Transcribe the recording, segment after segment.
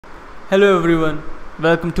Hello everyone,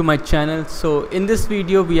 welcome to my channel. So in this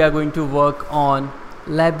video we are going to work on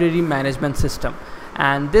library management system,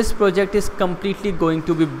 and this project is completely going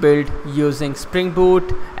to be built using Spring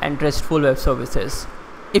Boot and RESTful web services.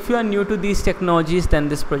 If you are new to these technologies, then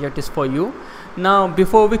this project is for you. Now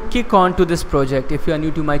before we kick on to this project, if you are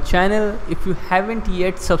new to my channel, if you haven't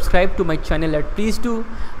yet subscribed to my channel yet, please do.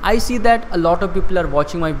 I see that a lot of people are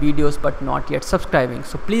watching my videos but not yet subscribing,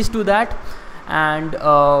 so please do that. And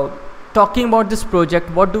talking about this project,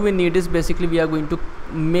 what do we need is basically we are going to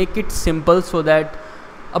make it simple so that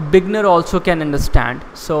a beginner also can understand.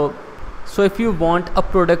 So if you want a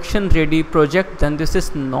production ready project, then this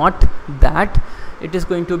is not that. It is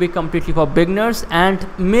going to be completely for beginners, and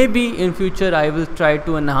maybe in future I will try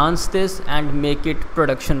to enhance this and make it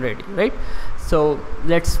production ready, right? So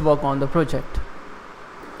let's work on the project.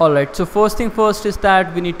 Alright, so first thing first is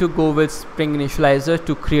that we need to go with Spring Initializer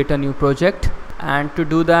to create a new project. And to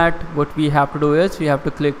do that, what we have to do is we have to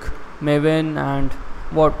click Maven and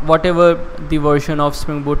whatever the version of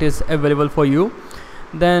Spring Boot is available for you.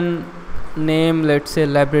 Then name, let's say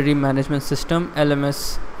Library Management System,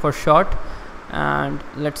 LMS for short, and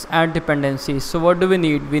let's add dependencies. So what do we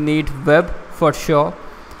need? We need web for sure.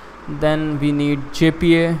 Then we need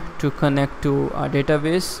JPA to connect to our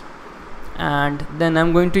database, and then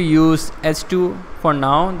I'm going to use S2 for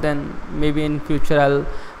now. Then maybe in future I'll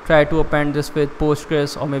try to append this with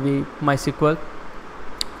Postgres or maybe MySQL.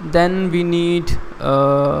 Then we need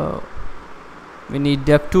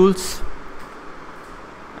DevTools,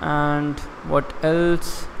 and what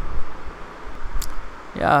else?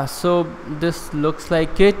 Yeah, so this looks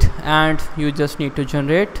like it, and you just need to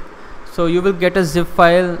generate. So you will get a zip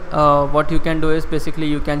file. What you can do is basically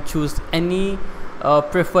you can choose any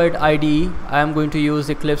preferred IDE. I am going to use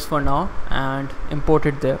Eclipse for now and import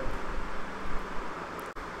it there.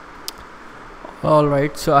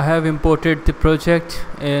 Alright, so I have imported the project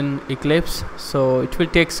in Eclipse, so it will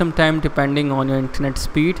take some time depending on your internet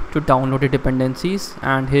speed to download the dependencies,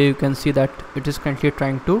 and here you can see that it is currently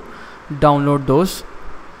trying to download those.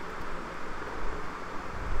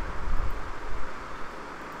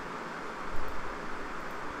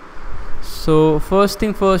 So first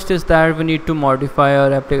thing first is that we need to modify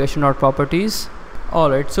our application.properties.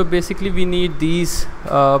 Alright, so basically we need these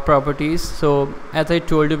properties. So as I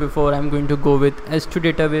told you before, I'm going to go with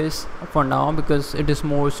S2 database for now because it is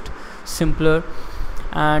most simpler.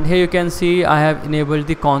 And here you can see I have enabled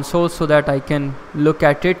the console so that I can look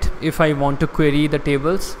at it. If I want to query the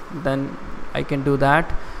tables, then I can do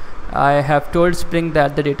that. I have told Spring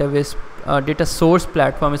that the database data source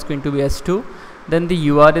platform is going to be S2. Then the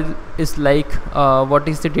URL is like what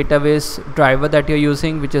is the database driver that you're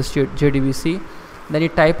using, which is JDBC. Then the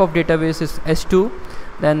type of database is S2.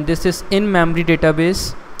 Then this is in-memory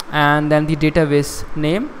database, and then the database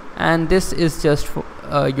name, and this is just for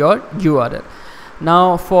your URL.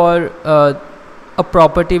 Now for a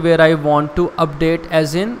property where I want to update,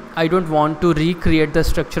 as in I don't want to recreate the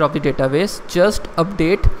structure of the database, just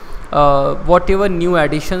update whatever new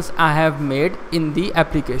additions I have made in the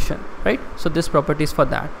application, right? So this property is for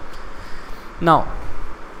that. Now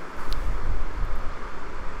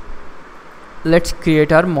let's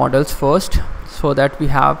create our models first so that we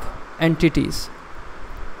have entities.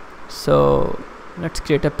 So let's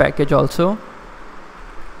create a package also.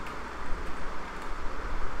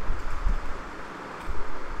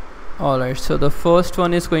 Alright, so the first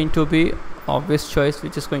one is going to be obvious choice,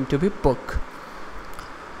 which is going to be book.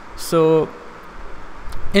 So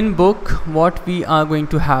in book, what we are going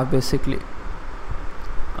to have, basically,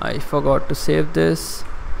 I forgot to save this.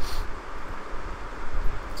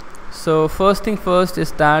 So first thing first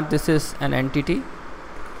is that this is an entity.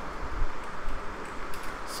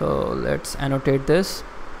 So let's annotate this.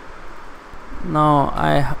 Now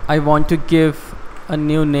I want to give a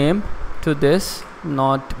new name to this,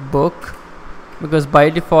 not book, because by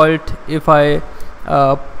default if I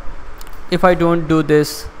don't do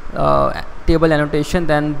this table annotation,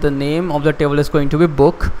 then the name of the table is going to be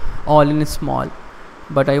book, all in small.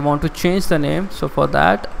 But I want to change the name, so for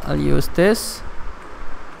that I'll use this,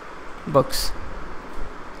 books.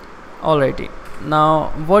 Alrighty, now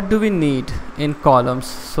what do we need in columns?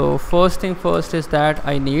 So first thing first is that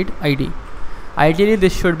I need ID. Ideally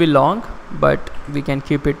this should be long, but we can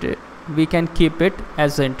keep it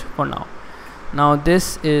as int for now. Now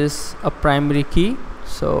this is a primary key,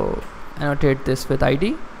 so annotate this with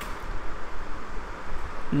ID.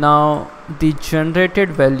 Now the generated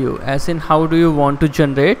value, as in how do you want to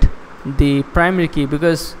generate the primary key,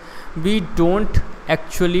 because we don't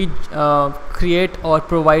actually create or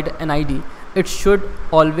provide an ID. It should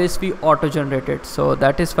always be auto generated, so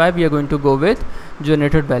that is why we are going to go with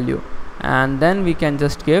generated value. and then we can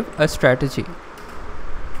just give a strategy.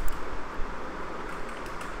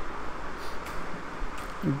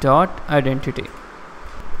 Dot identity.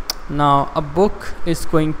 Now a book is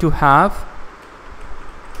going to have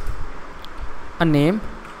a name,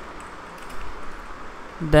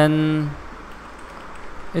 then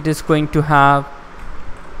it is going to have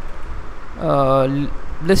a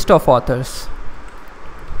list of authors.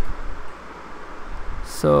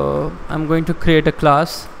 So I'm going to create a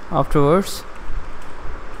class afterwards.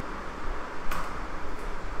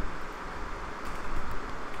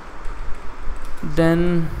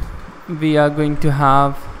 Then we are going to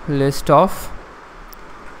have list of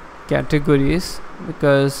categories,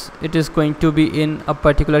 because it is going to be in a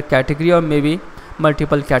particular category or maybe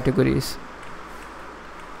multiple categories.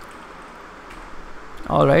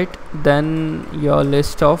 Alright, then your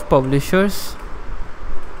list of publishers.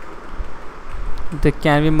 There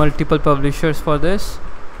can be multiple publishers for this.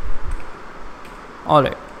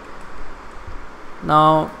 Alright,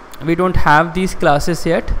 now we don't have these classes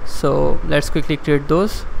yet, so let's quickly create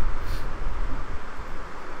those.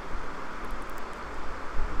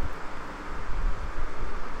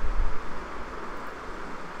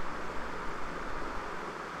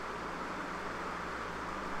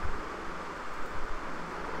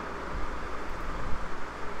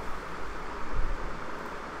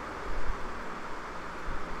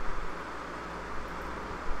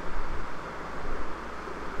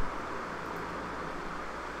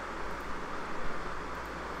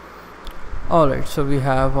 Alright, so we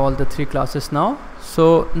have all the three classes now.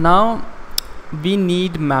 So now we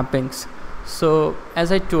need mappings. So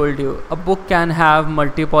as I told you, a book can have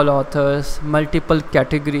multiple authors, multiple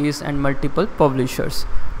categories and multiple publishers.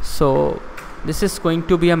 So this is going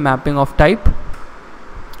to be a mapping of type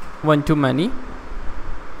one to many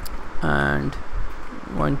and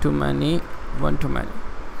one to many, one to many.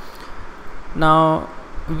 Now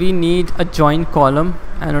we need a join column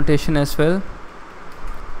annotation as well.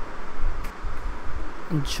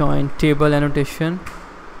 Join table annotation.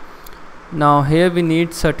 Now here we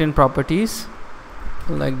need certain properties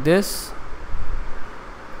like this.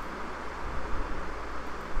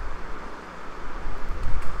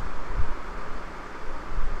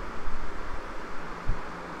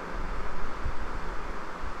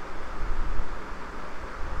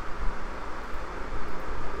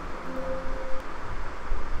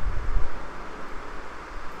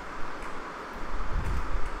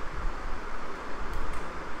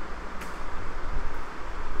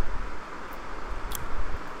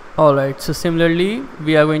 Alright, so similarly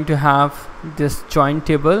we are going to have this join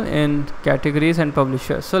table in categories and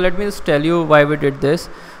publishers. So let me just tell you why we did this.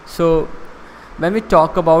 So when we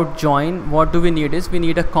talk about join, what do we need is we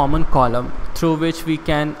need a common column through which we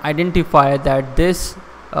can identify that this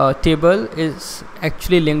table is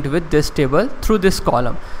actually linked with this table through this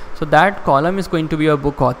column. So that column is going to be your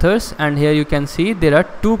book authors, and here you can see there are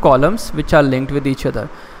two columns which are linked with each other.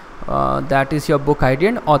 That is your book ID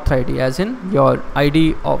and author ID, as in your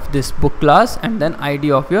ID of this book class and then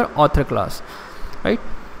ID of your author class, right?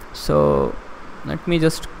 So let me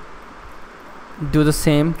just do the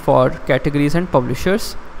same for categories and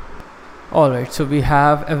publishers. Alright, so we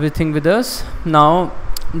have everything with us. Now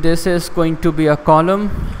this is going to be a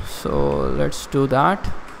column, so let's do that.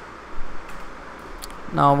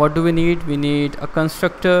 Now what do we need? We need a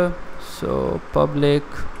constructor, so public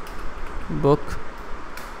book.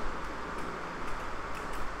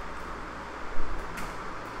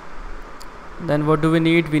 Then what do we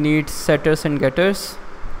need? We need setters and getters.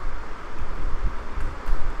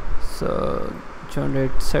 So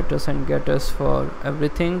generate setters and getters for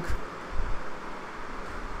everything.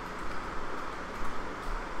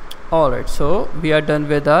 Alright, so we are done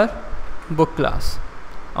with our book class.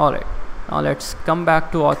 Alright, now let's come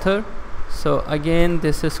back to author. So again,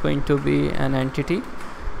 this is going to be an entity,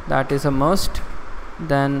 that is a must.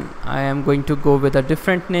 Then I am going to go with a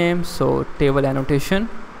different name, so table annotation,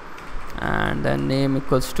 and then name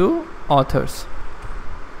equals to authors.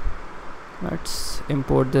 Let's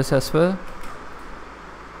import this as well.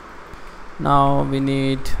 Now we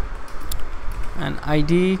need an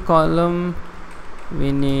ID column,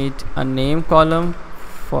 we need a name column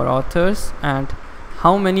for authors, and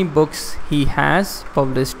how many books he has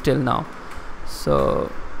published till now.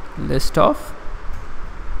 So list of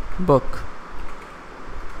book.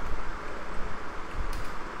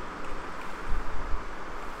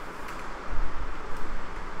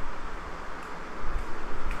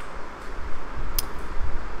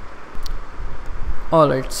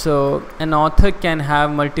 Alright, so an author can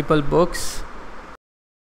have multiple books,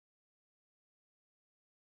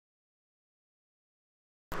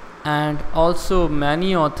 and also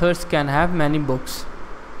many authors can have many books,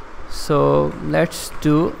 so let's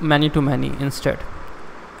do many to many instead.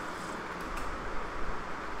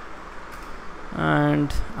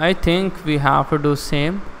 And I think we have to do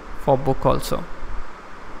same for book also.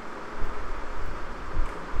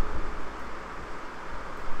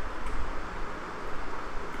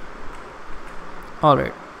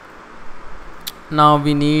 Alright, now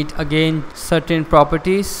we need again certain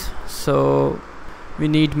properties, so we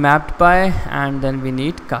need mapped by, and then we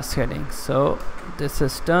need cascading. So this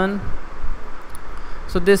is done.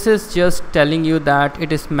 So this is just telling you that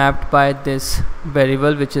it is mapped by this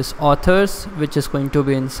variable which is authors, which is going to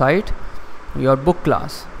be inside your book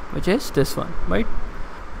class, which is this one, right?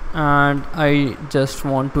 And I just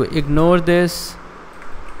want to ignore this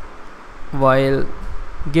while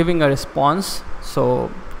giving a response, so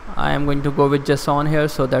I am going to go with just on here,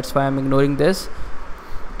 so that's why I'm ignoring this.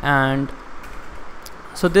 And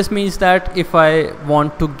so this means that if I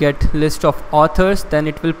want to get list of authors, then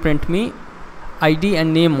it will print me ID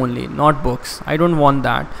and name only, not books. I don't want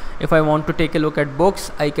that. If I want to take a look at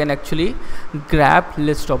books, I can actually grab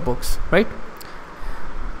list of books, right?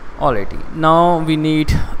 Alrighty, now we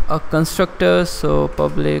need a constructor, so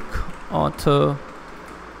public author,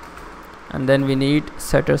 and then we need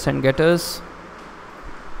setters and getters.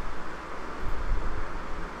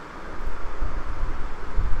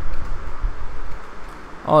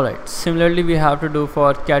 Alright, similarly we have to do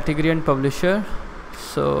for category and publisher,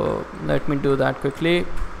 so let me do that quickly.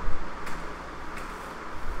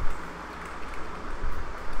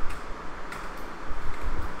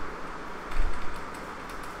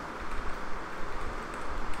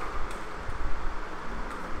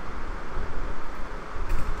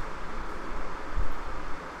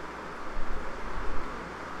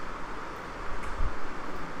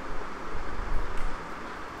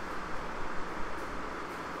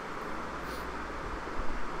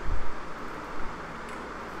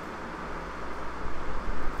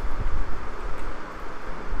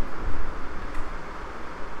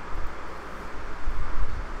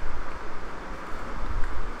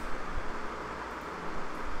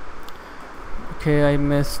 Okay, I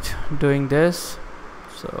missed doing this,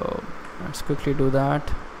 so let's quickly do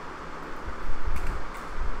that.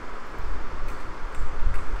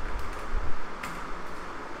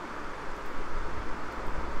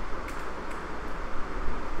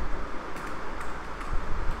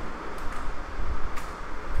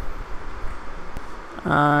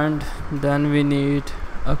 And then we need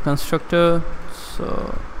a constructor,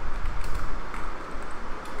 so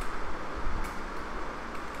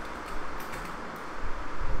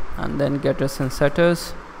and then getters and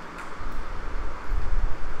setters.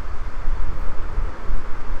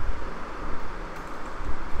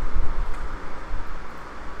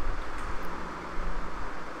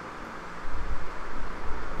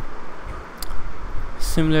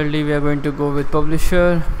 Similarly we are going to go with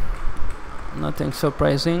publisher, nothing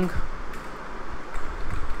surprising.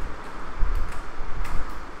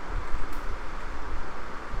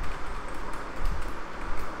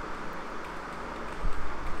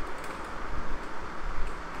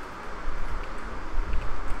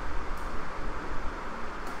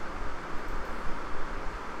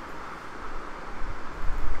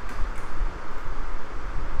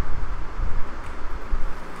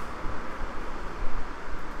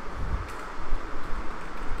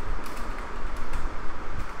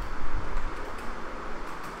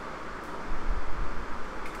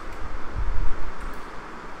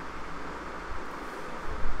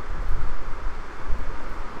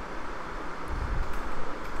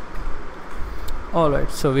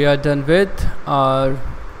 Alright, so we are done with our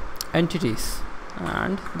entities,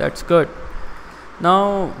 and that's good.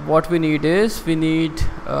 Now what we need is we need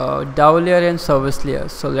DAO layer and service layer,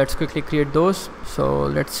 so let's quickly create those. So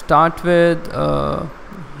let's start with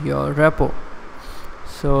your repo,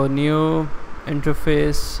 so new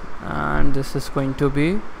interface, and this is going to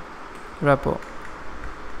be repo.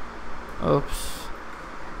 Oops,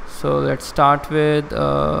 so let's start with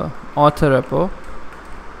author repo.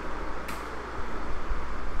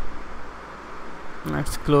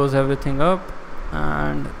 Let's close everything up,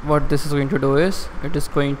 and what this is going to do is it is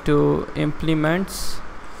going to implements,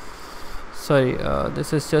 sorry,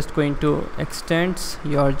 this is just going to extends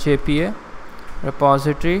your JPA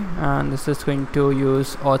repository, and this is going to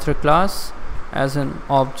use author class as an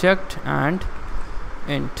object and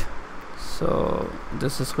int, so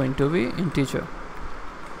this is going to be integer.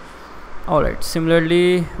 Alright,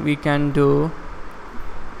 similarly we can do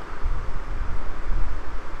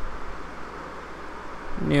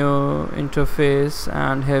new interface,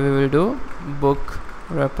 and here we will do book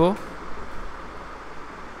repo,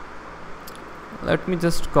 let me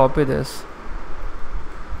just copy this.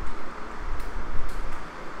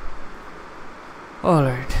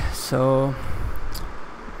 Alright, so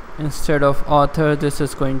instead of author, this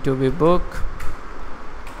is going to be book,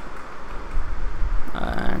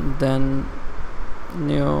 and then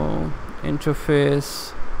new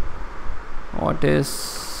interface, what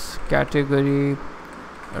is category,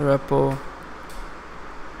 repo,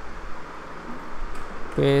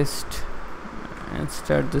 paste.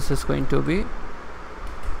 Instead this is going to be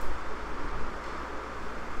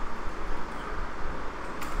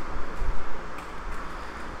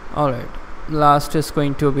alright, last is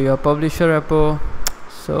going to be a publisher repo,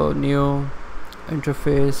 so new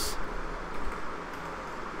interface,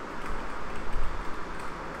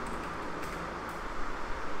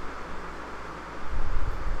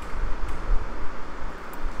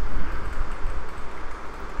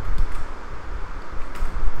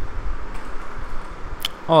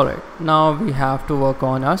 alright. Now we have to work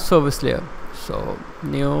on our service layer, so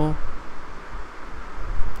new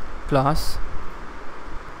class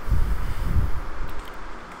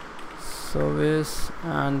service,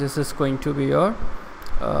 and this is going to be your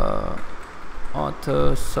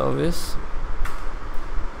author service.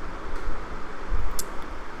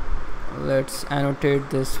 Let's annotate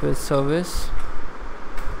this with service.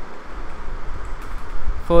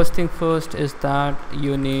 First thing first is that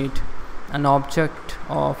you need an object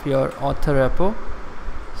of your author repo,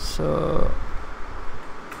 so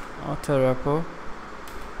author repo,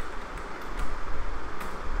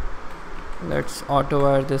 let's auto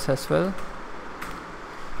wire this as well.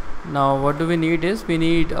 Now what do we need is we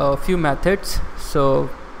need a few methods. So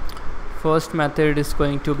first method is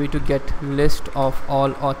going to be to get list of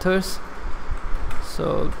all authors,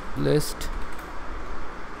 so list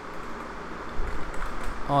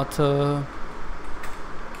author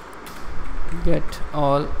get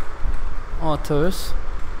all authors,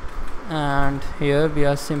 and here we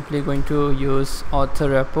are simply going to use author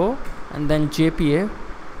repo and then JPA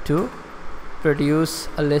to produce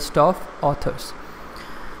a list of authors.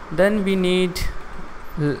 Then we need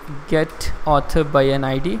get author by an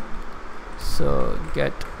ID, so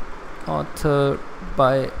get author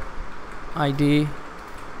by ID,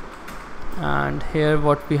 and here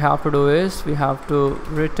what we have to do is we have to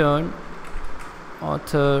return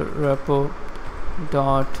author repo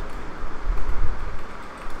dot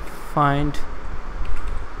find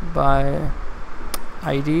by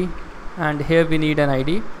ID, and here we need an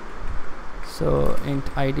ID, so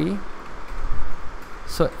int ID.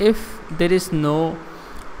 So if there is no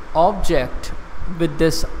object with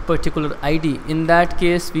this particular ID, in that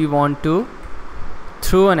case we want to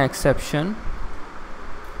throw an exception,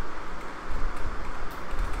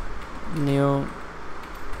 new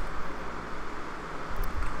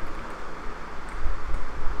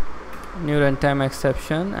runtime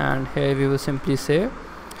exception, and here we will simply say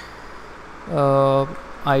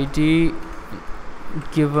ID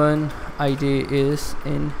given ID is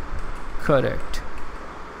incorrect.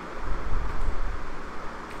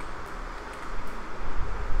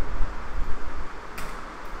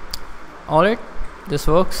 Alright, this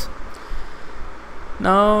works.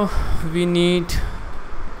 Now we need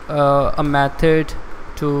a method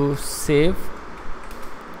to save,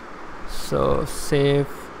 so save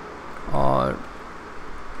or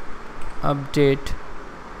update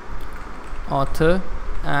author,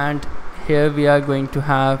 and here we are going to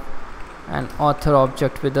have an author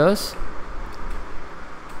object with us,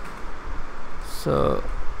 so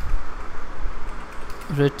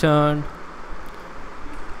return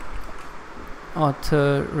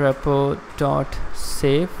author repo dot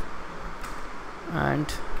save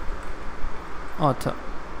and author.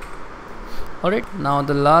 Alright, now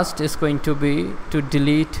the last is going to be to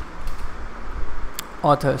delete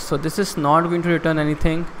author, so this is not going to return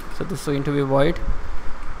anything, so this is going to be void,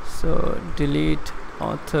 so delete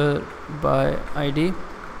author by ID,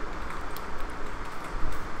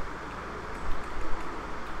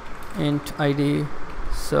 int ID.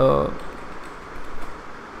 So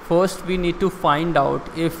first we need to find out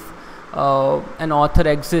if an author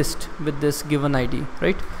exists with this given ID,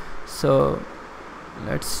 right? So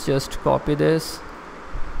let's just copy this.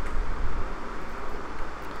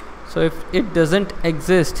 So if it doesn't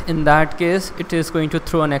exist, in that case it is going to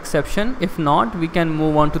throw an exception. If not, we can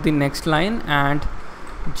move on to the next line and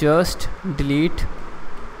just delete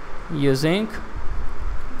using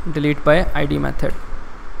delete by ID method.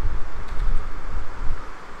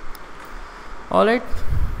 Alright,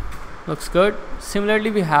 looks good. Similarly,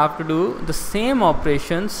 we have to do the same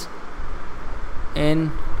operations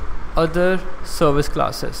in other service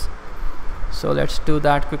classes. So let's do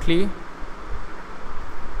that quickly.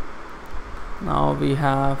 Now we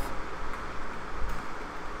have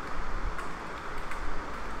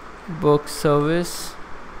book service.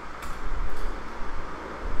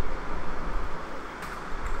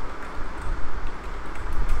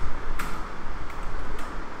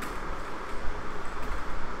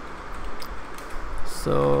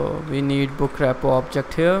 So we need book repo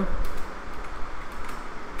object here.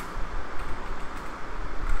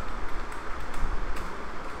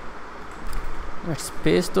 Let's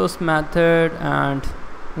paste those method and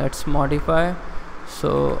let's modify.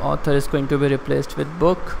 So author is going to be replaced with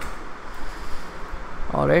book.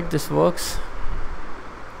 Alright, this works.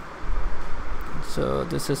 So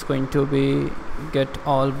this is going to be get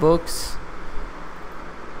all books.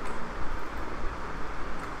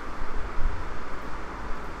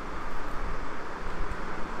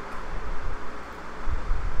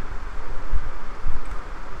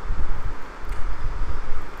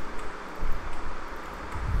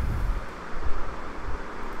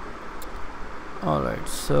 Alright,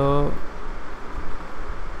 so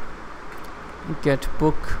get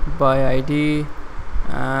book by ID,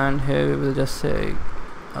 and here we will just say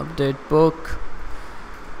update book,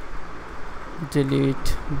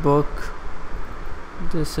 delete book.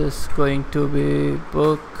 This is going to be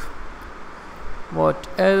book. What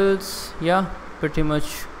else? Yeah, pretty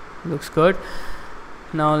much looks good.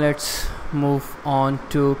 Now let's move on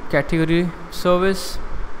to category service.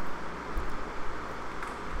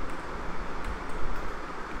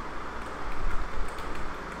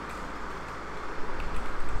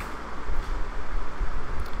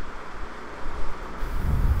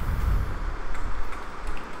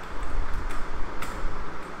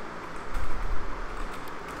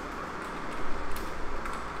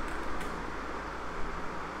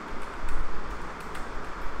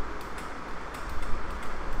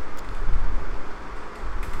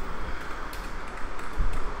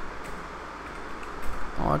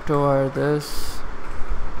 Auto wire this.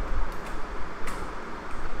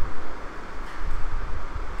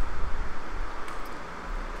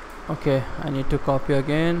 Okay, I need to copy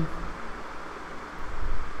again.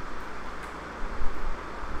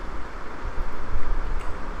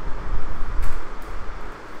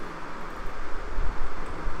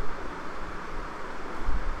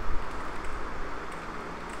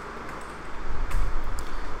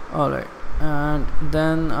 Alright, and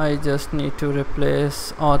then I just need to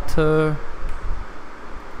replace author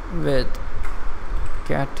with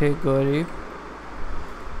category.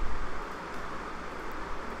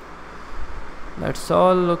 That's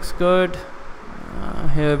all, looks good.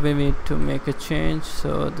 Here we need to make a change,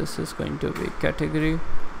 so this is going to be category.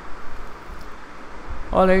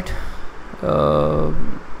 Alright,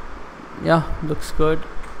 yeah, looks good.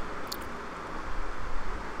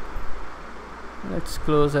 Let's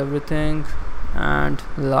close everything, and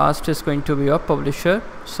last is going to be a publisher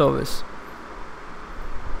service.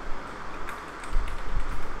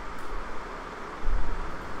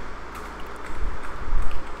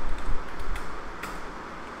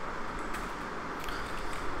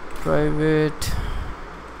 Private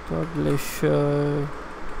publisher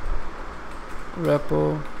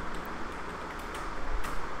repo.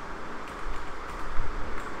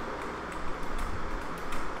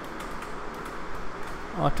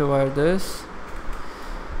 Auto wire this,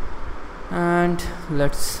 and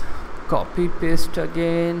let's copy paste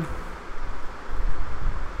again.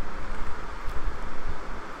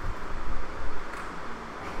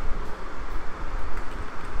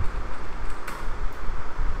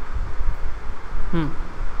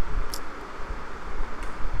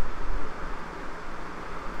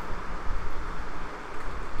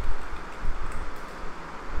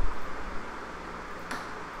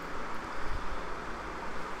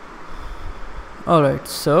 Alright,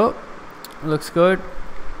 so looks good.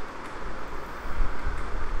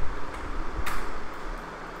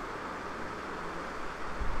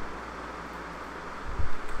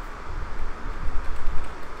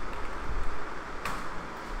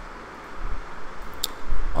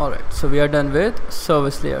 Alright, so we are done with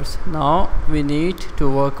service layers. Now we need to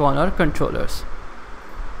work on our controllers.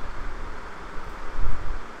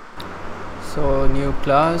 So new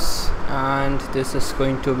class, and this is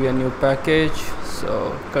going to be a new package.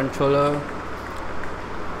 So controller,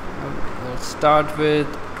 let's start with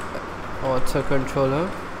author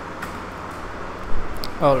controller.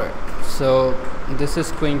 Alright, so this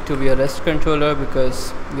is going to be a REST controller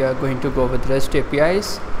because we are going to go with REST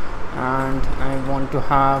APIs, and I want to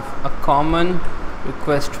have a common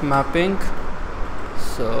request mapping.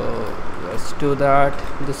 So let's do that.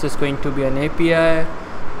 This is going to be an API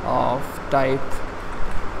of type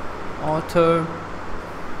author.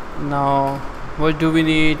 Now what do we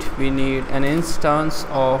need? We need an instance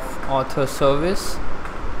of author service.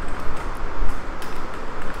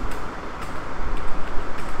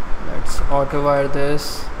 Let's auto-wire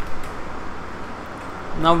this.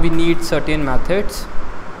 Now we need certain methods.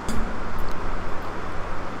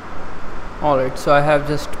 Alright, so I have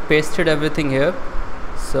just pasted everything here.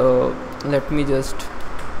 So let me just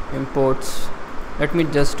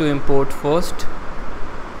do import first,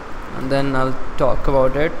 and then I'll talk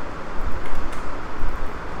about it.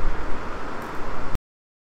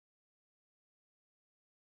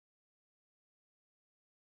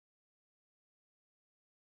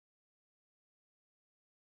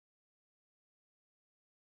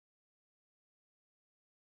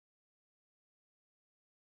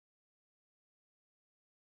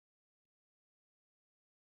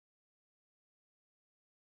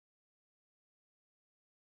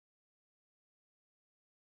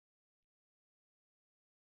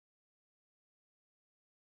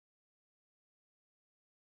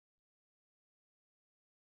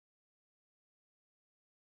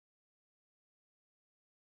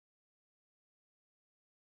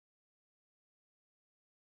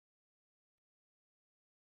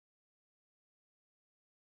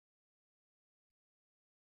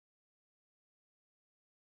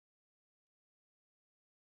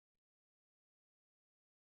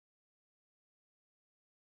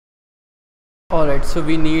 Alright, so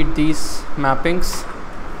we need these mappings.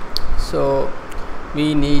 So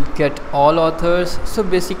we need get all authors. So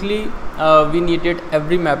basically we needed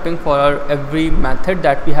every mapping for every method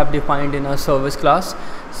that we have defined in our service class.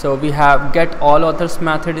 So we have get all authors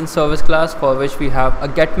method in service class, for which we have a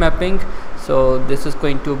get mapping. So this is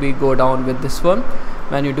going to be go down with this one.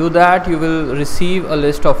 When you do that, you will receive a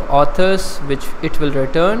list of authors which it will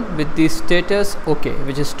return with the status OK,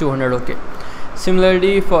 which is 200 OK.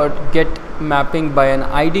 Similarly for get mapping by an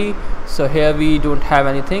ID, so here we don't have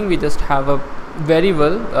anything, we just have a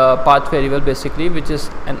variable, path variable basically, which is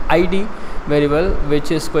an ID variable, which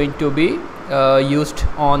is going to be used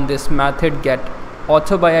on this method get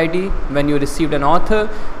author by ID. When you received an author,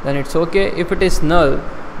 then it's okay. If it is null,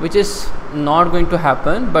 which is not going to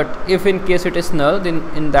happen, but if in case it is null, then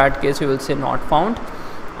in that case we will say not found,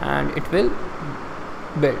 and it will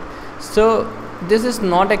build. So this is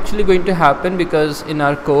not actually going to happen because in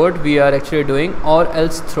our code we are actually doing or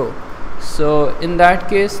else throw. So in that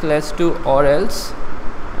case, let's do or else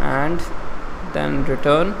and then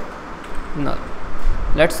return null.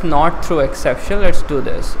 Let's not throw exception, let's do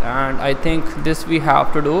this, and I think this we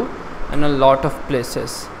have to do in a lot of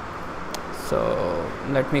places. So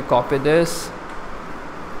let me copy this.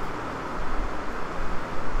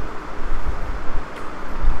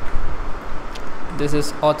 This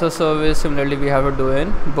is author service. Similarly we have to do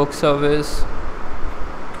in book service.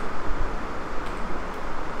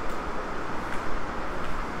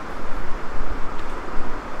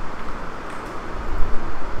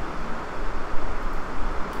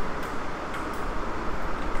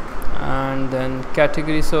 And then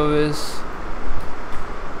category service.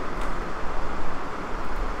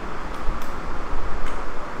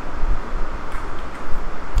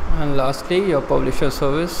 And lastly your publisher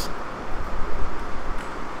service.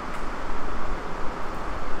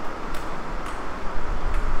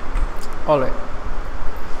 Alright,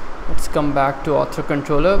 let's come back to author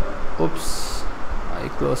controller. Oops, I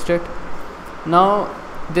closed it. Now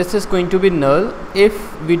this is going to be null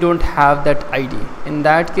if we don't have that ID. In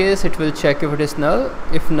that case it will check if it is null.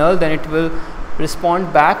 If null, then it will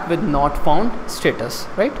respond back with not found status,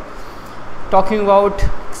 right? Talking about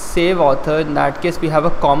save author, in that case we have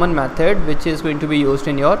a common method which is going to be used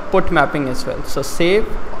in your put mapping as well. So save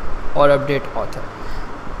or update author.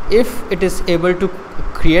 If it is able to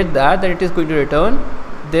create that, then it is going to return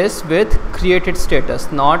this with created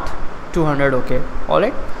status, not 200 OK.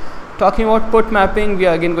 Alright, talking about put mapping, we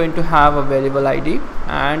are again going to have a variable ID,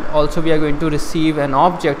 and also we are going to receive an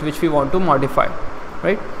object which we want to modify,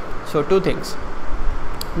 right? So two things.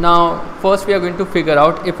 Now first we are going to figure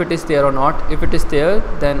out if it is there or not. If it is there,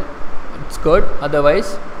 then it's good,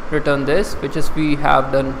 otherwise return this, which is we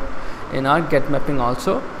have done in our get mapping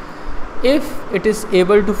also. If it is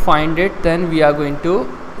able to find it, then we are going to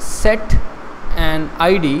set an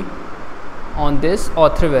ID on this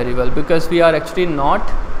author variable, because we are actually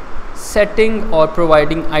not setting or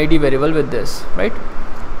providing ID variable with this, right?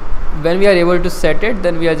 When we are able to set it,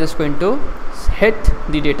 then we are just going to hit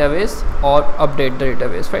the database or update the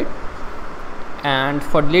database, right? And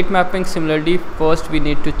for delete mapping, similarly, first we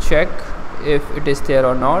need to check if it is there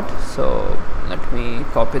or not. So let me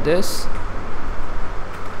copy this.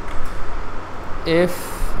 If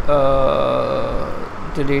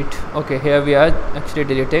delete. Okay, here we are actually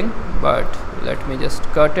deleting, but let me just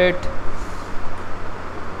cut it.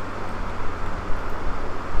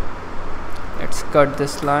 Let's cut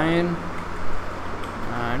this line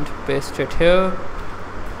and paste it here.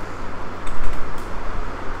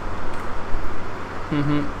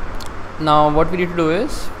 Now what we need to do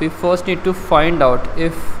is we first need to find out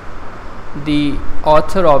if the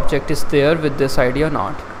author object is there with this ID or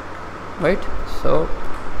not, right? So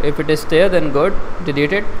if it is there, then good,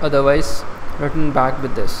 delete it, otherwise return back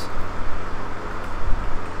with this.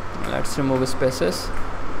 Let's remove spaces.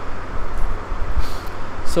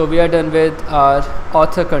 So we are done with our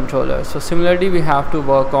author controller. So similarly we have to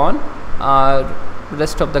work on our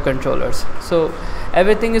rest of the controllers. So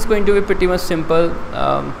everything is going to be pretty much simple,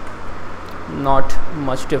 not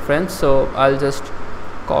much difference. So I'll just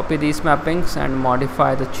copy these mappings and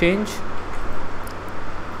modify the change.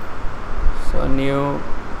 So new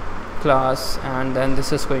class, and then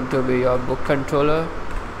this is going to be your book controller.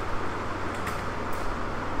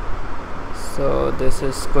 So this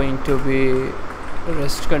is going to be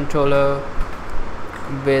REST controller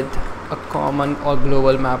with a common or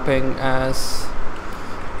global mapping as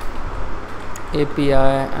API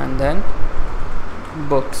and then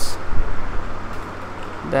books.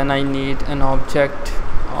 Then I need an object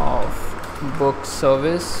of book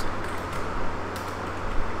service,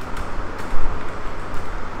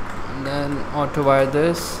 and then auto-wire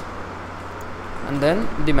this, and then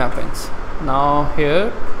the mappings. Now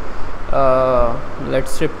here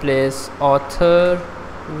let's replace author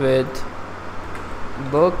with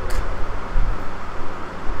book.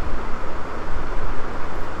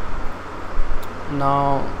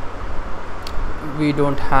 Now we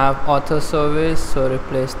don't have author service, so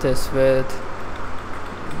replace this with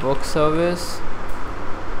book service.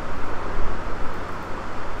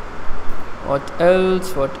 What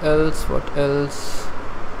else?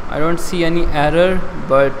 I don't see any error,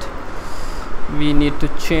 but we need to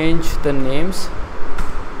change the names.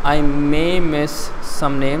 I may miss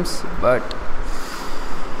some names, but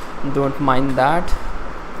don't mind that,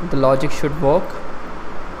 the logic should work.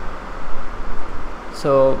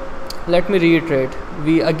 So let me reiterate,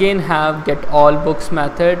 we again have get all books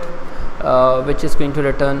method, which is going to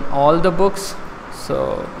return all the books.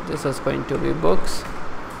 So this is going to be books.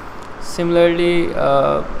 Similarly,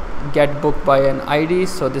 get book by an ID,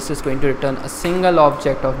 so this is going to return a single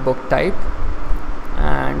object of book type.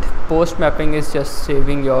 And post mapping is just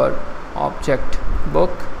saving your object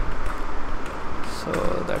book. So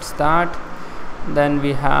that's that. Then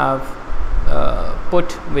we have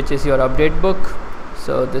put, which is your update book.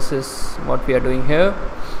 So this is what we are doing here.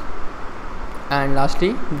 And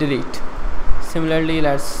lastly, delete. Similarly,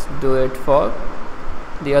 let's do it for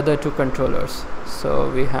the other two controllers. So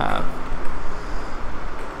we have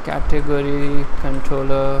category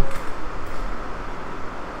controller,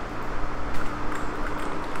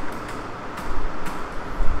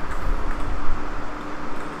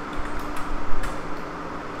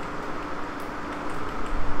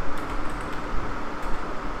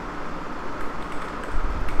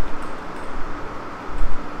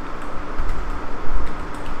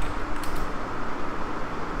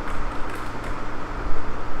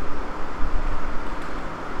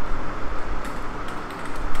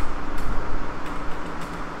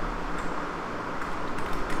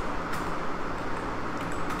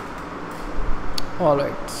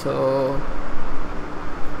 alright. So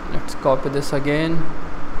let's copy this again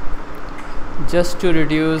just to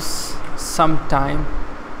reduce some time.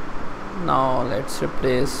 Now let's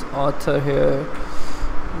replace author here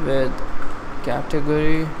with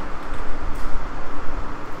category.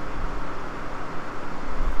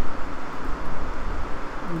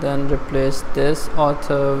 Then replace this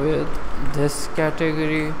author with this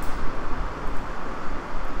category,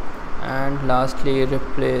 and lastly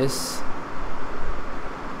replace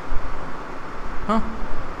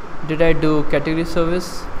did I do category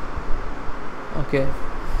service? Okay,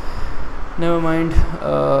 never mind.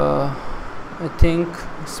 I think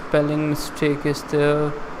spelling mistake is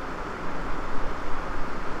there.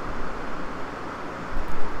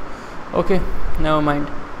 Okay, never mind.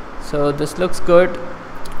 So this looks good,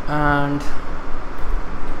 and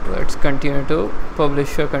let's continue to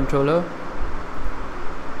publisher controller.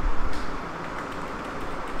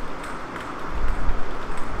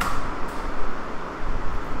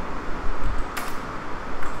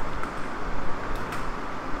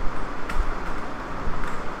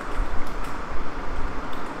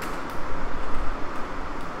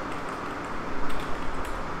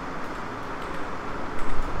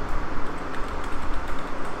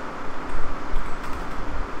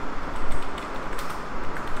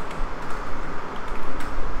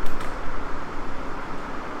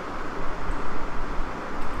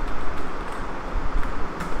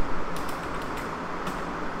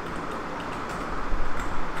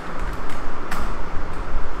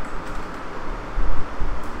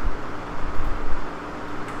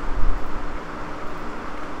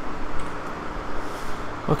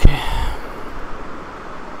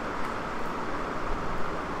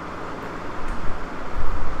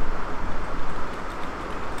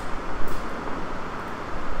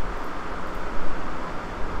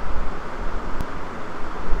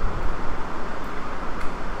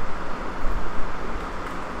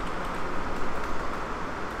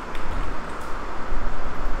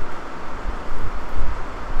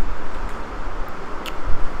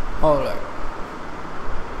 Alright,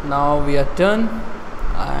 now we are done,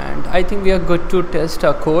 and I think we are good to test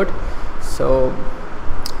our code. So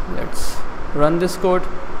let's run this code.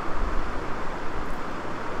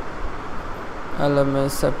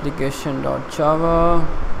 LMS application.java,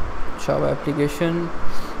 Java application.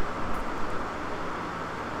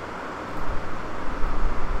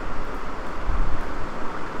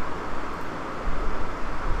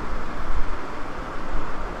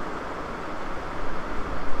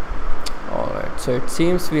 Alright, so it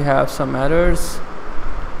seems we have some errors.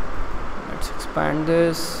 Let's expand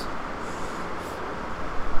this.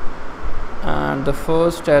 And the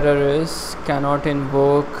first error is cannot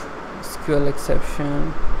invoke SQL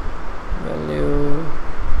exception, value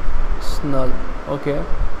is null. Okay.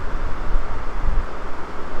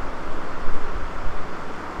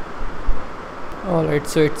 Alright,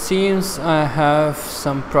 so it seems I have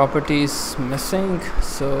some properties missing.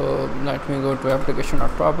 So let me go to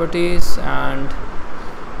application.properties and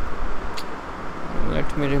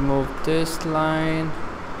let me remove this line.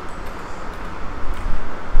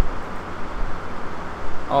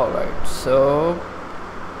 Alright, so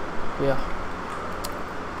yeah,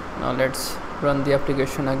 now let's run the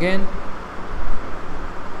application again.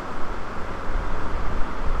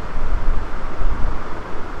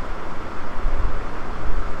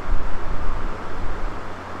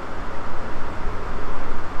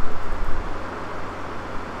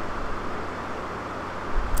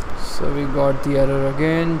 So we got the error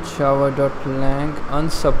again, java.lang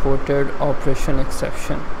unsupported operation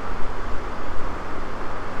exception.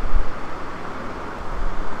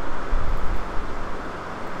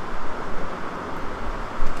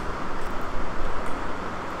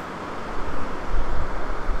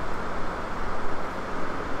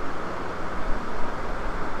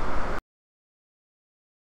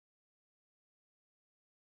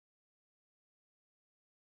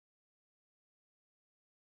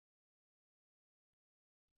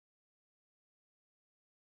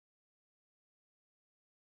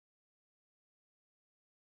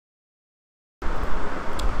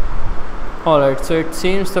 Alright, so it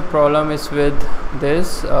seems the problem is with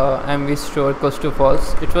this mv store equals to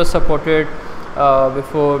false. It was supported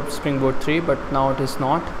before Spring Boot 3, but now it is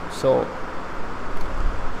not. So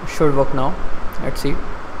it should work now. Let's see.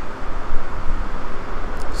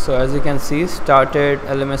 So as you can see, started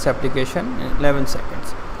LMS application in 11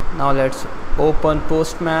 seconds. Now let's open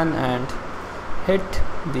Postman and hit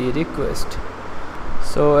the request.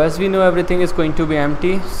 So as we know, everything is going to be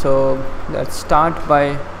empty, so let's start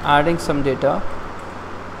by adding some data.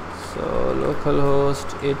 So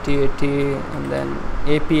localhost 8080 and then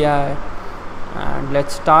API, and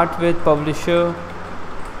let's start with publisher.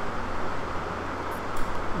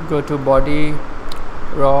 Go to body,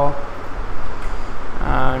 raw,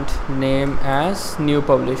 and name as new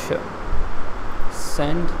publisher.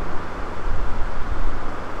 Send,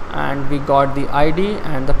 and we got the ID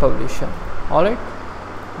and the publisher. Alright,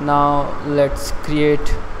 now let's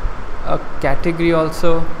create a category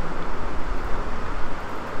also.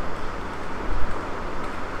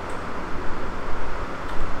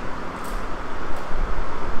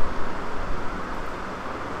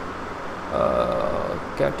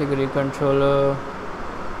 Category controller.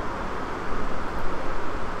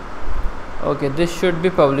 Okay, this should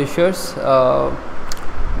be publishers,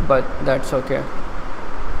 but that's okay.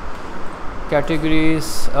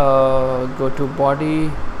 Categories, go to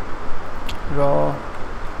body, raw,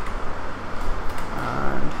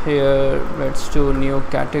 and here let's do new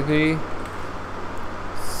category,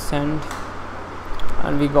 send,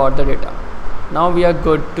 and we got the data. Now we are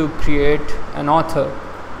good to create an author,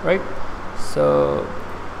 right? So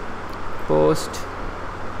post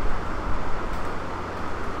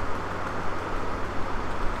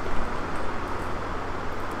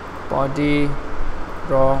body,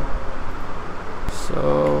 raw.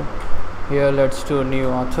 So here let's do new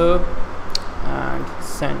author and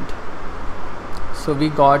send. So we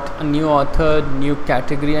got a new author, new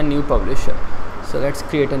category, and new publisher. So let's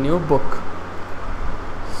create a new book.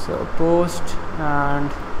 So post,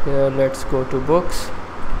 and here let's go to books,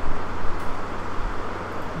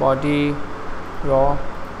 body, raw.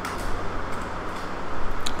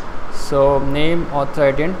 So name, author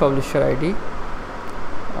ID, and publisher ID.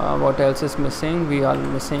 What else is missing? We are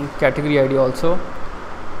missing category ID also.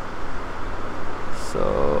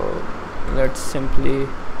 So let's simply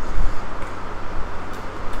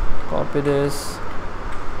copy this,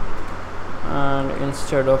 and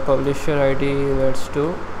instead of publisher ID, let's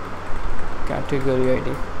do category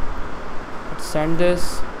ID. Let's send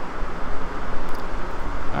this,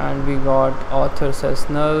 and we got authors as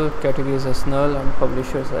null, categories as null, and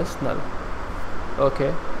publishers as null.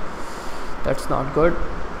 Okay, That's not good.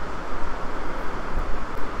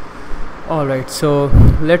 Alright, so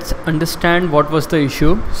let's understand what was the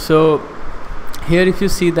issue. So here if you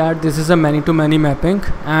see that this is a many-to-many mapping,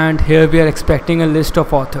 and here we are expecting a list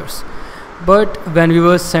of authors, but when we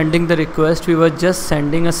were sending the request we were just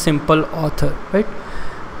sending a simple author, right?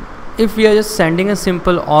 If we are just sending a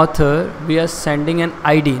simple author, we are sending an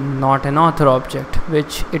ID, not an author object,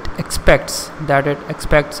 which it expects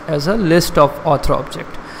as a list of author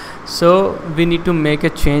object. So we need to make a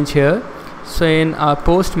change here. So in our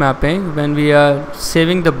post mapping, when we are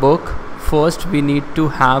saving the book, first we need to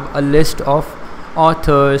have a list of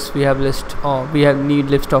authors, we need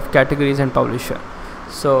list of categories and publisher.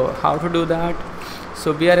 So how to do that?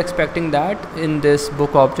 So we are expecting that in this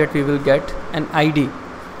book object we will get an ID,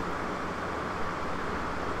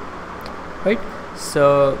 right?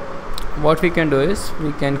 So what we can do is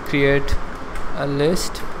we can create a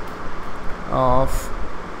list of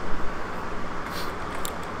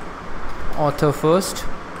author first,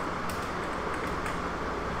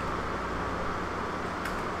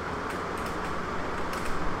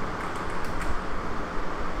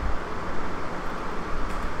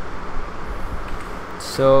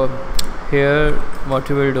 so here what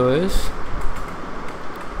we will do is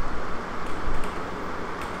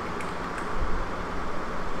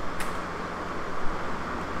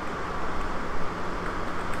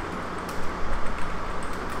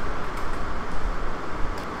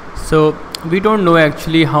so we don't know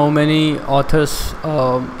actually how many authors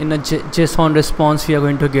in a JSON response we are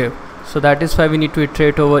going to give, so that is why we need to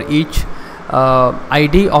iterate over each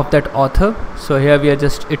ID of that author. So here we are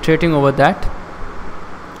just iterating over that.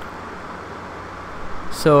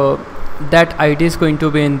 So that ID is going to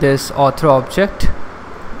be in this author object,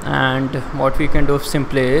 and what we can do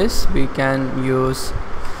simply is we can use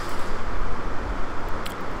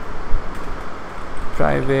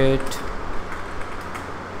private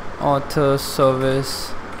author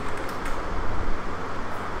service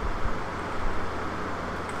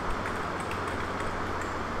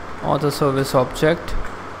object,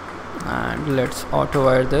 and let's auto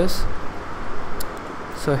wire this.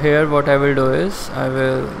 So here what I will do is I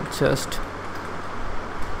will just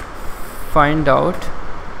find out,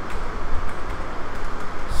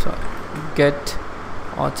 so get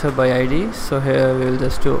author by ID. So here we will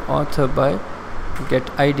just do author by get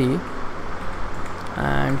ID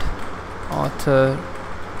and author,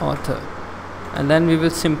 and then we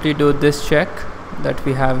will simply do this check that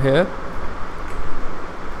we have here.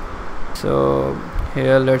 So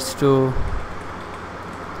here let's do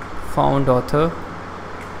found author,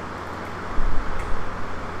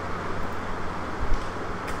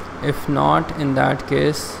 if not, in that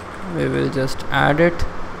case we will just add it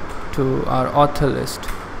to our author list.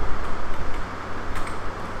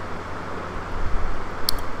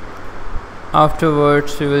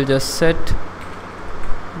 Afterwards we will just set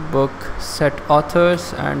book set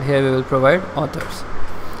authors, and here we will provide authors.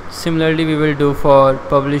 Similarly we will do for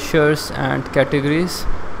publishers and categories.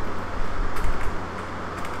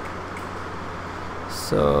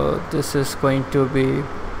 So this is going to be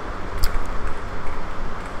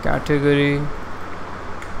category,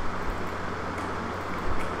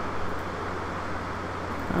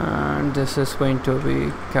 and this is going to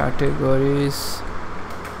be categories,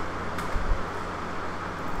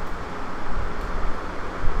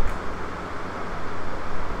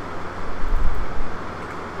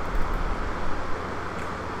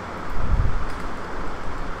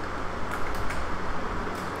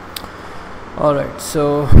 alright.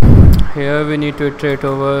 So here we need to iterate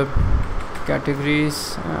over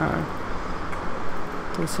categories, and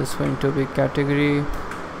this is going to be category,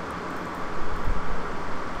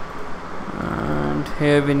 and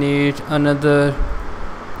here we need another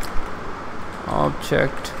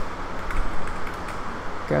object,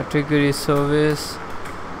 category service,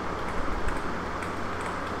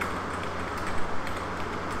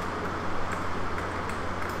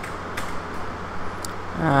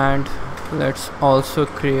 and let's also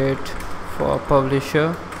create for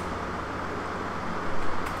publisher.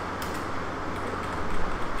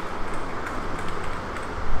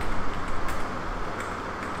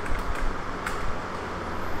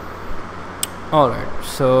 Alright,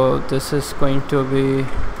 so this is going to be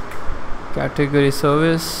category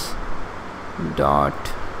service dot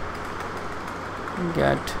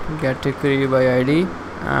get category by ID,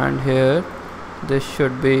 and here this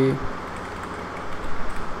should be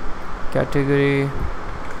category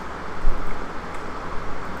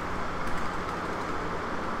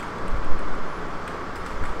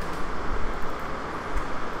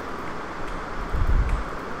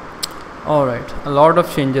alright, a lot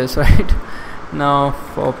of changes, right? Now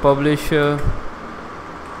for publisher,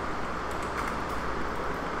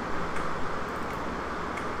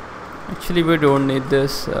 actually we don't need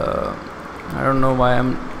this. I don't know why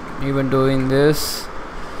I'm even doing this.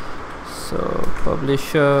 So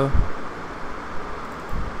publisher,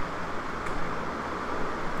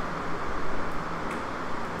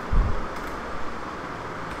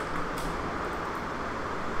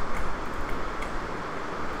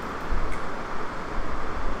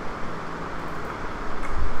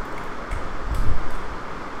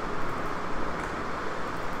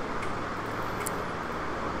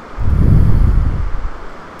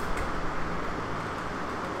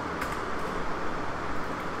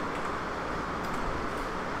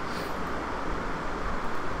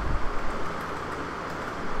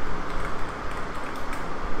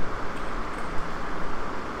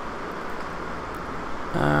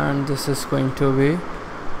 and this is going to be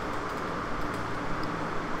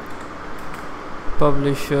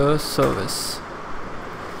publisher service.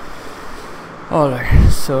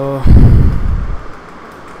 Alright, so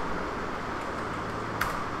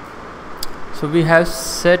we have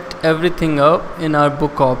set everything up in our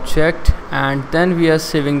book object, and then we are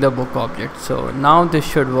saving the book object. So now this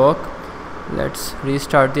should work. Let's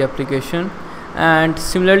restart the application, and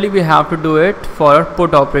similarly we have to do it for our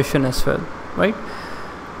put operation as well, right?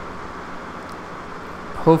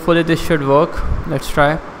 Hopefully this should work. Let's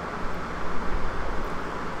try.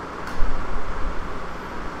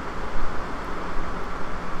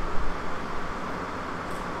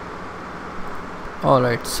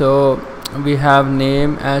 Alright, so we have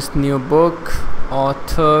name as new book,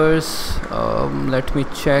 authors, let me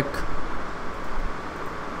check.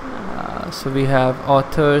 So we have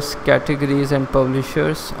authors, categories and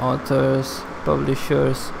publishers. Authors,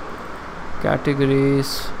 publishers,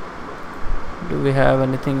 categories. Do we have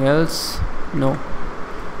anything else? No.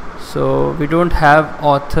 So we don't have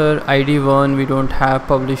author ID1, we don't have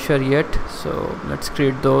publisher yet, so let's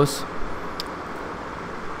create those.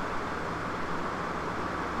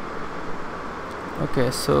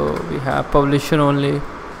 Okay, so we have publisher only.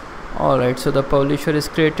 Alright, so the publisher is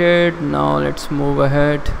created. Now let's move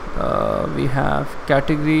ahead. We have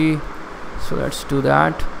category, so let's do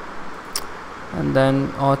that, and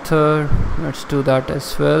then author, let's do that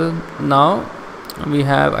as well. Now we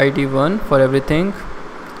have ID1 for everything,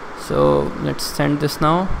 so let's send this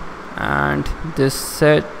now, and this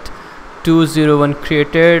set 201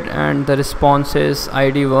 created, and the response is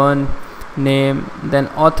ID1 name, then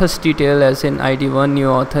author's detail as in ID1, new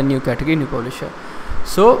author, new category, new publisher.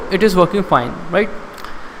 So it is working fine, right?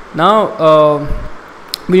 Now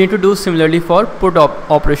we need to do similarly for put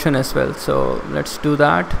operation as well, so let's do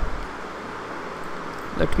that.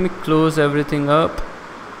 Let me close everything up,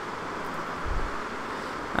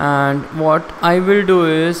 and what I will do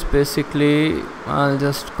is basically I'll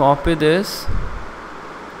just copy this,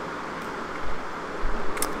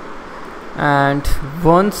 and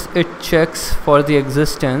once it checks for the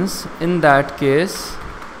existence, in that case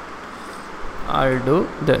I'll do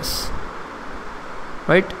this,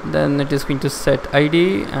 right? Then it is going to set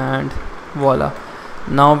ID, and voila,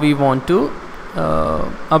 now we want to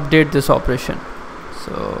update this operation.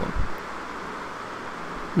 So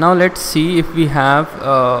now let's see if we have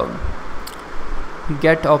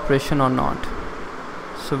get operation or not.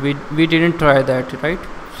 So we didn't try that, right?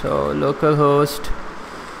 So localhost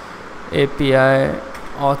API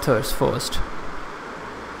authors first.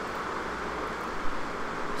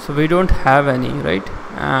 So we don't have any, right?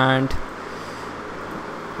 And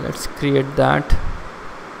let's create that.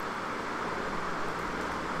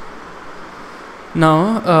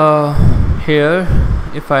 Now here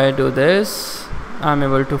if I do this, I'm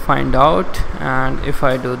able to find out, and if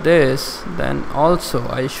I do this, then also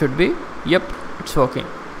I should be, yep, it's working.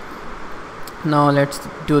 Now let's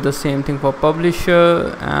do the same thing for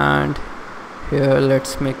publisher, and here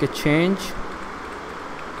let's make a change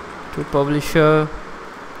to publisher.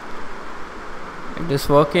 It is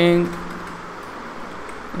working.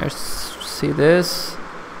 Let's see this,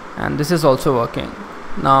 and this is also working.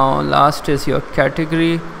 Now last is your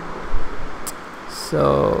category,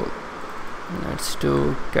 so let's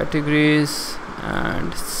do categories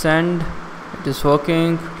and send. It is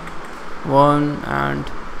working, one, and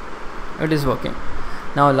it is working.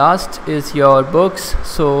 Now last is your books,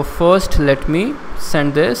 so first let me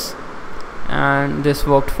send this, and this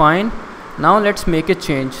worked fine. Now let's make a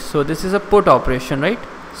change. So this is a put operation, right?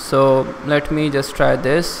 So let me just try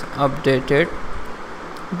this, updated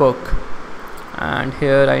book, and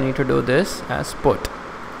here I need to do this as put.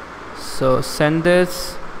 So send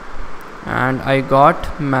this, and I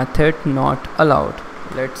got method not allowed.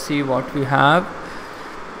 Let's see what we have.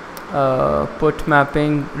 put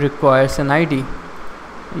mapping requires an ID.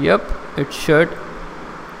 Yep, it should.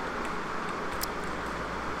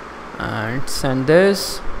 And send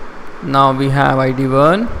this. Now we have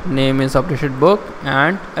ID1, name is updated book,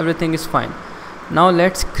 and everything is fine. Now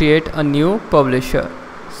let's create a new publisher.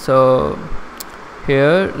 So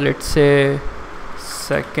here let's say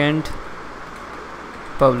second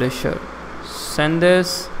publisher. Send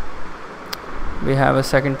this. We have a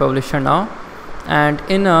second publisher now, and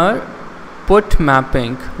in our put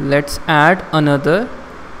mapping let's add another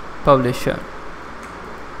publisher.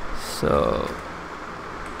 So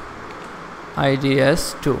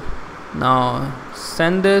IDS2. Now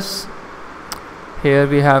send this. Here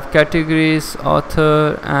we have categories,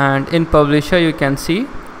 author, and in publisher you can see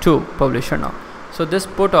 2 publisher now. So this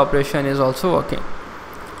put operation is also working.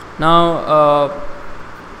 Now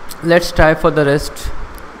let's try for the rest.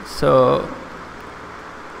 So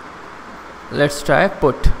let's try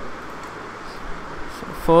put. So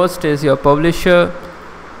first is your publisher,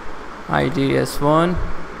 IDS1,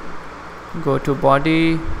 go to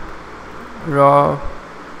body, raw,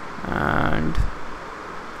 and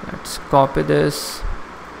let's copy this,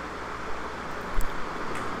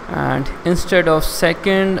 and instead of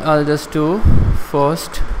second I'll just do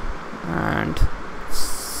first and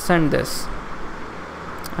send this,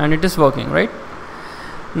 and it is working, right?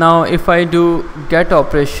 Now if I do get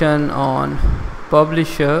operation on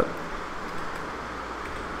publisher,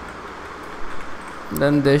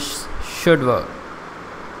 then this should work.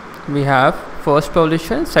 We have first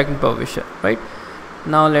publisher and second publisher, right?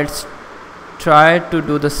 Now let's try to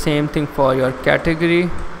do the same thing for your category.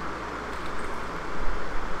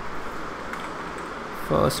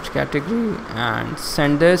 First category and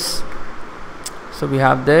send this. So we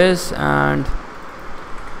have this, and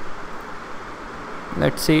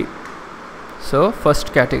let's see. So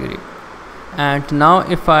first category, and now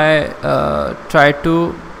if I try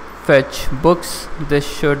to fetch books, this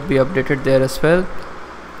should be updated there as well.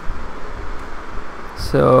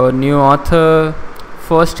 So new author,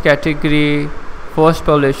 first category, first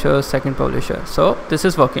publisher, second publisher. So this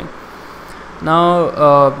is working.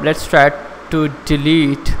 Now let's try to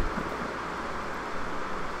delete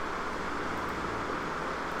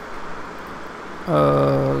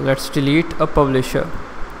let's delete a publisher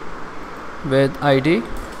with ID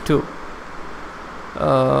 2.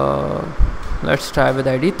 Let's try with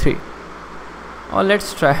ID 3, or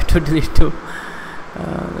let's try to delete 2.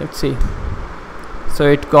 Let's see. So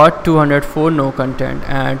it got 204 no content,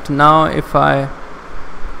 and now if I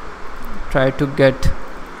try to get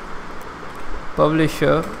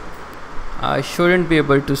publisher, I shouldn't be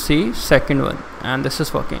able to see second one, and this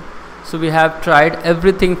is working. So we have tried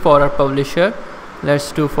everything for our publisher.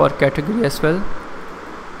 Let's do for category as well.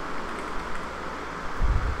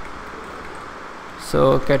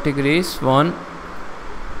 So categories 1,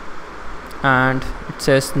 and it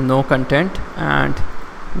says no content, and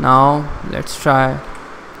now let's try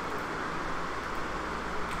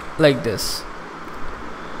like this.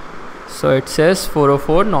 So it says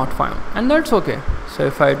 404 not found, and that's okay. So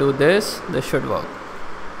if I do this, this should work.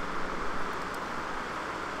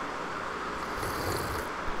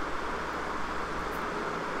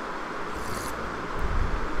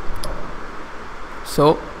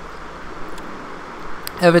 So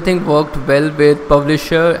everything worked well with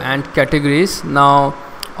publisher and categories. Now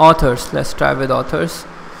authors, let's try with authors.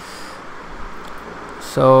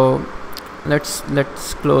 So let's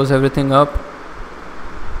close everything up.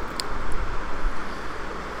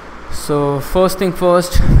 So first thing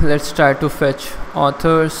first, let's try to fetch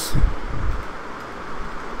authors.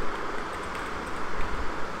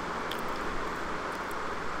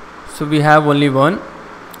 So we have only one,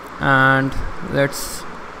 and let's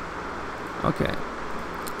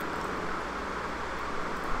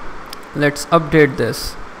update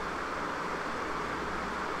this.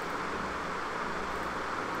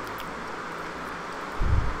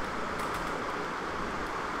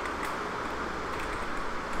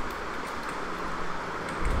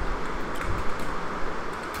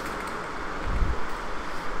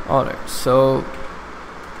 Alright, so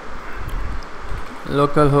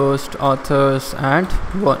localhost authors and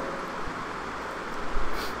 1,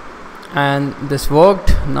 and this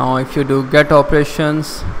worked. Now if you do get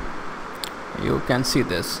operations, you can see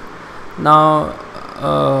this. Now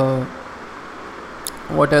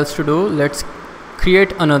what else to do? Let's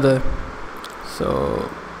create another. So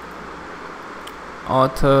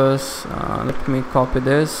authors, let me copy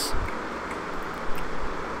this,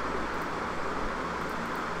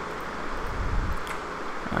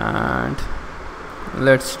 and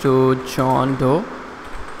let's do John Doe.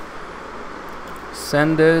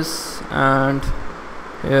 Send this, and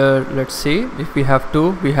Here let's see if we have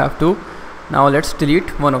to. Now let's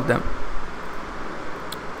delete one of them.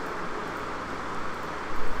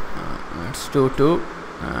 Let's do 2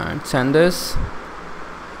 and send this.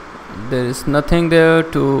 There is nothing there.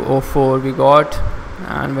 204 we got,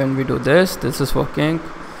 and when we do this is working,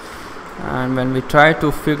 and when we try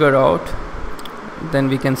to figure out, then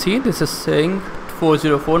we can see this is saying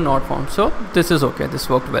 404 not found. So this is okay, this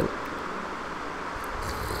worked well.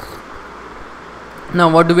 Now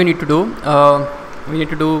what do we need to do? We need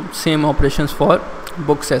to do same operations for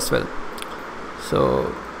books as well.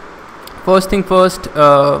 So first thing first,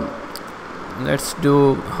 let's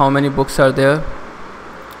do how many books are there.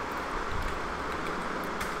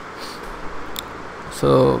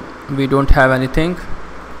 So we don't have anything,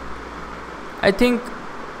 I think.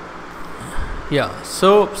 Yeah,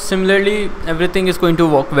 so similarly everything is going to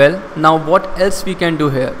work well. Now what else we can do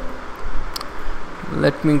here?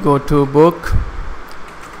 Let me go to book.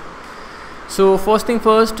 So first thing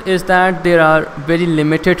first is that there are very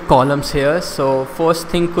limited columns here. So first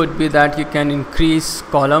thing could be that you can increase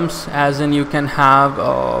columns, as in you can have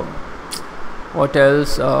what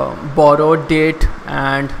else, borrow date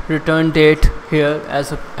and return date here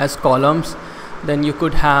as columns. Then you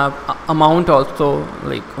could have amount also,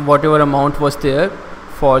 like whatever amount was there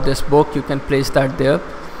for this book, you can place that there.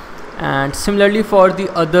 And similarly for the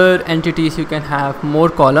other entities, you can have more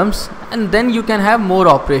columns, and then you can have more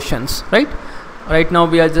operations, right? Right now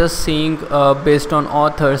we are just seeing based on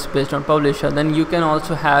authors, based on publisher. Then you can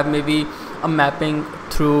also have maybe a mapping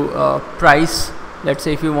through price. Let's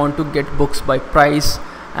say if you want to get books by price,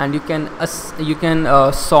 and you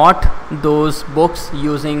can sort those books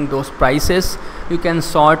using those prices. You can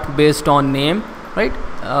sort based on name, right?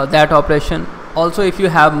 That operation. Also, if you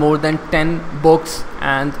have more than 10 books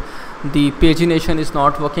and the pagination is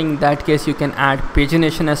not working, in that case you can add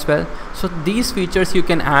pagination as well. So these features you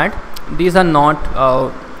can add. These are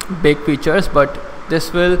not big features, but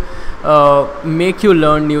this will make you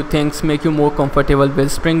learn new things, make you more comfortable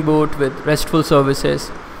with Spring Boot, with RESTful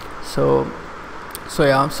services. So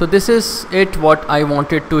yeah, so this is it what I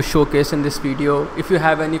wanted to showcase in this video. If you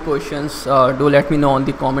have any questions, do let me know on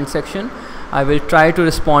the comment section. I will try to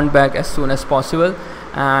respond back as soon as possible.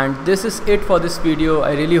 And this is it for this video.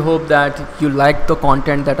 I really hope that you liked the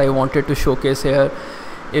content that I wanted to showcase here.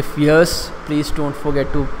 If yes, please don't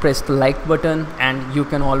forget to press the like button, and you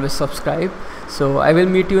can always subscribe. So I will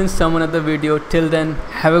meet you in some another video. Till then,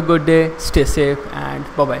 have a good day, stay safe, and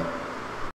bye bye.